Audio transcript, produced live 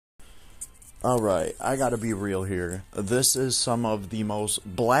Alright, I gotta be real here. This is some of the most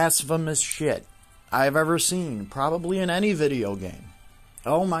blasphemous shit I've ever seen, probably in any video game.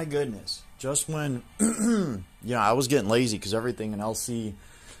 Oh my goodness. Just when, I was getting lazy because everything in LC,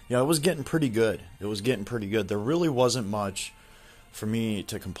 it was getting pretty good. It was getting pretty good. There really wasn't much for me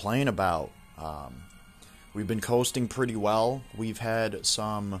to complain about. We've been coasting pretty well. We've had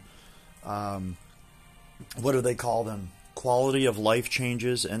some, what do they call them? Quality of life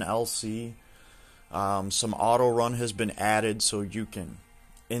changes in LC. Some auto run has been added so you can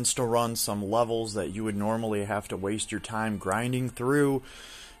insta run some levels that you would normally have to waste your time grinding through.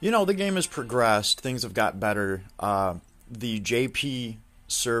 The game has progressed. Things have got better. The JP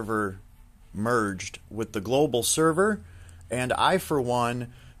server merged with the global server, and I, for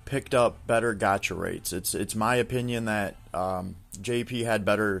one, picked up better gacha rates. It's my opinion that JP had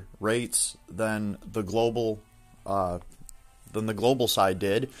better rates than the global side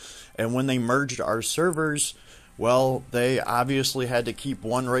did, and when they merged our servers, well, they obviously had to keep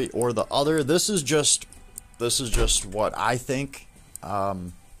one rate or the other. This is just what I think.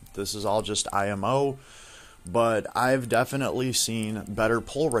 This is all just IMO, but I've definitely seen better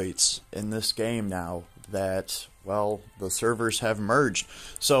pull rates in this game now that, well, the servers have merged.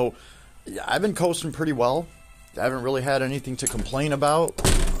 So I've been coasting pretty well. I haven't really had anything to complain about.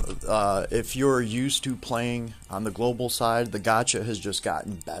 If you're used to playing on the global side, the gacha has just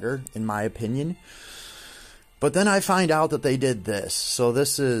gotten better, in my opinion. But then I find out that they did this. So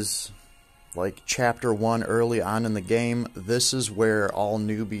this is like chapter 1 early on in the game. This is where all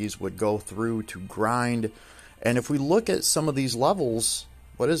newbies would go through to grind. And if we look at some of these levels,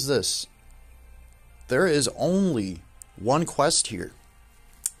 what is this? There is only one quest here.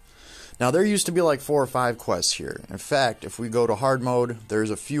 Now, there used to be like 4 or 5 quests here. In fact, if we go to hard mode, there's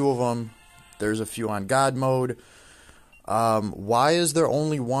a few of them. There's a few on God mode. Why is there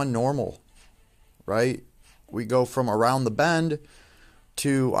only one normal? Right? We go from around the bend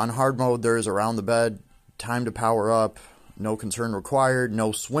to, on hard mode, there's around the bed, time to power up, no concern required,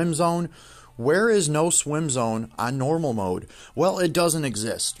 no swim zone. Where is no swim zone on normal mode? Well, it doesn't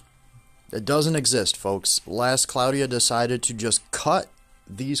exist. It doesn't exist, folks. Last Claudia decided to just cut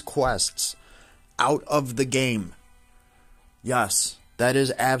these quests out of the game. Yes, that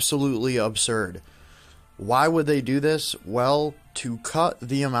is absolutely absurd. Why would they do this? Well, to cut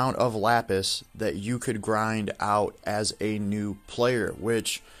the amount of lapis that you could grind out as a new player,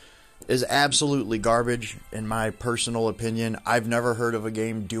 which is absolutely garbage in my personal opinion. I've never heard of a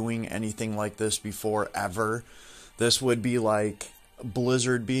game doing anything like this before, ever. This would be like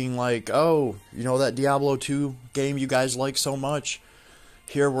Blizzard being like, oh, that Diablo 2 game you guys like so much?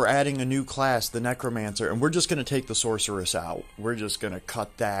 Here we're adding a new class, the Necromancer, and we're just going to take the Sorceress out. We're just going to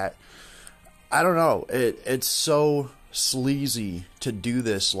cut that. I don't know. It's so sleazy to do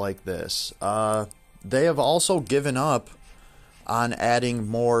this like this. They have also given up on adding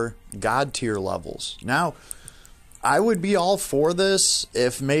more God tier levels. Now, I would be all for this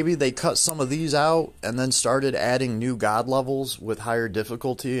if maybe they cut some of these out and then started adding new God levels with higher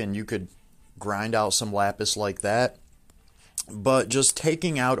difficulty and you could grind out some lapis like that. But just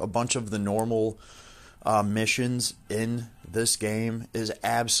taking out a bunch of the normal missions in this game is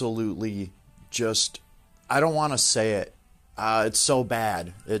absolutely just, I don't want to say it. It's so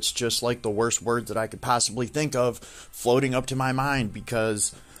bad. It's just like the worst words that I could possibly think of floating up to my mind,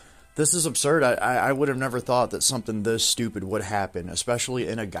 because this is absurd. I would have never thought that something this stupid would happen, especially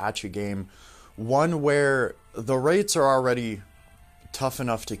in a gacha game. One where the rates are already tough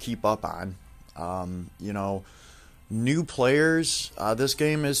enough to keep up on. New players, this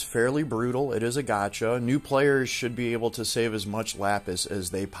game is fairly brutal. It is a gacha. New players should be able to save as much lapis as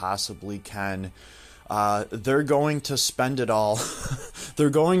they possibly can. They're going to spend it all. They're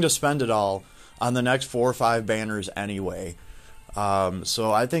going to spend it all on the next 4 or 5 banners anyway.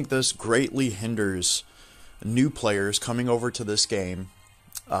 So I think this greatly hinders new players coming over to this game.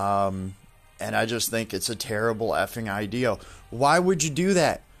 And I just think it's a terrible effing idea. Why would you do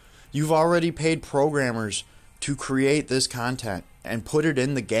that? You've already paid programmers to create this content and put it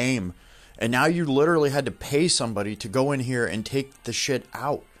in the game, and now you literally had to pay somebody to go in here and take the shit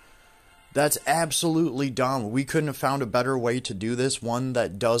out. That's absolutely dumb. We couldn't have found a better way to do this, one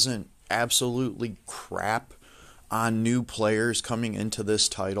that doesn't absolutely crap on new players coming into this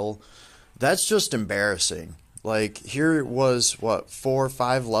title. That's just embarrassing. Like, here was, 4 or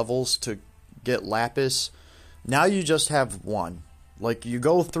 5 levels to get lapis. Now you just have one. Like, you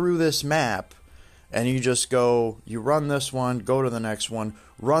go through this map, and you just go, you run this one, go to the next one,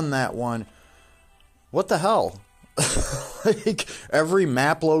 run that one. What the hell? Like, every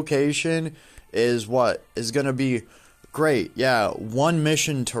map location is what? Is going to be great. Yeah, one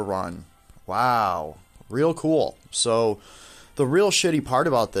mission to run. Wow. Real cool. So the real shitty part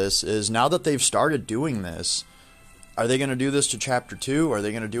about this is now that they've started doing this, are they going to do this to Chapter 2? Are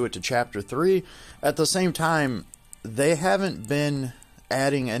they going to do it to Chapter 3? At the same time, they haven't been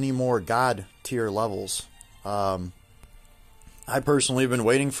adding any more God tier levels. I personally have been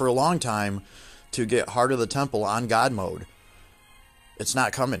waiting for a long time to get Heart of the Temple on God mode. It's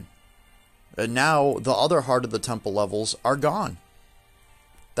not coming. And now the other Heart of the Temple levels are gone.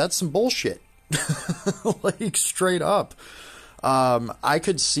 That's some bullshit. Like, straight up. I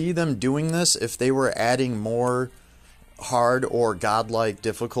could see them doing this if they were adding more hard or godlike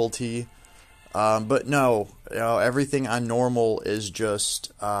difficulty. But no, everything on normal is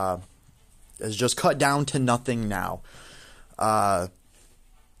just cut down to nothing now. The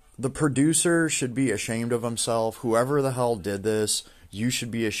producer should be ashamed of himself. Whoever the hell did this, you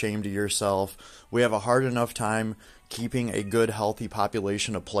should be ashamed of yourself. We have a hard enough time keeping a good, healthy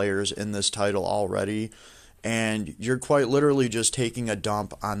population of players in this title already, and you're quite literally just taking a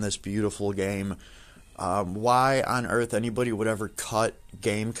dump on this beautiful game. Why on earth anybody would ever cut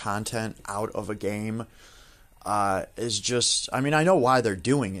game content out of a game is just... I mean, I know why they're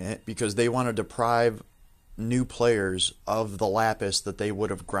doing it, because they want to deprive new players of the lapis that they would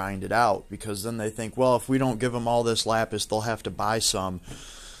have grinded out, because then they think, well, if we don't give them all this lapis, they'll have to buy some.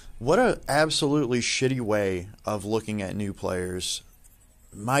 What a absolutely shitty way of looking at new players.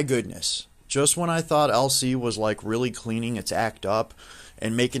 My goodness. Just when I thought LC was like really cleaning its act up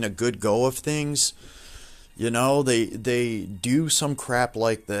and making a good go of things, you know, they do some crap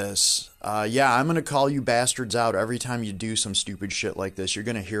like this. Yeah, I'm going to call you bastards out every time you do some stupid shit like this. You're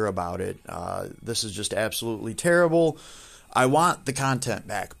going to hear about it. This is just absolutely terrible. I want the content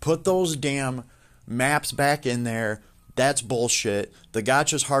back. Put those damn maps back in there. That's bullshit. The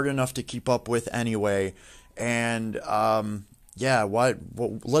gacha's hard enough to keep up with anyway. And, yeah,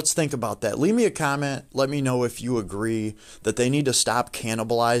 let's think about that. Leave me a comment. Let me know if you agree that they need to stop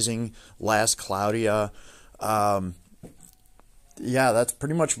cannibalizing Last Claudia. Yeah, that's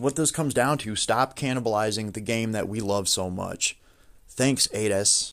pretty much what this comes down to. Stop cannibalizing the game that we love so much. Thanks, Aidass.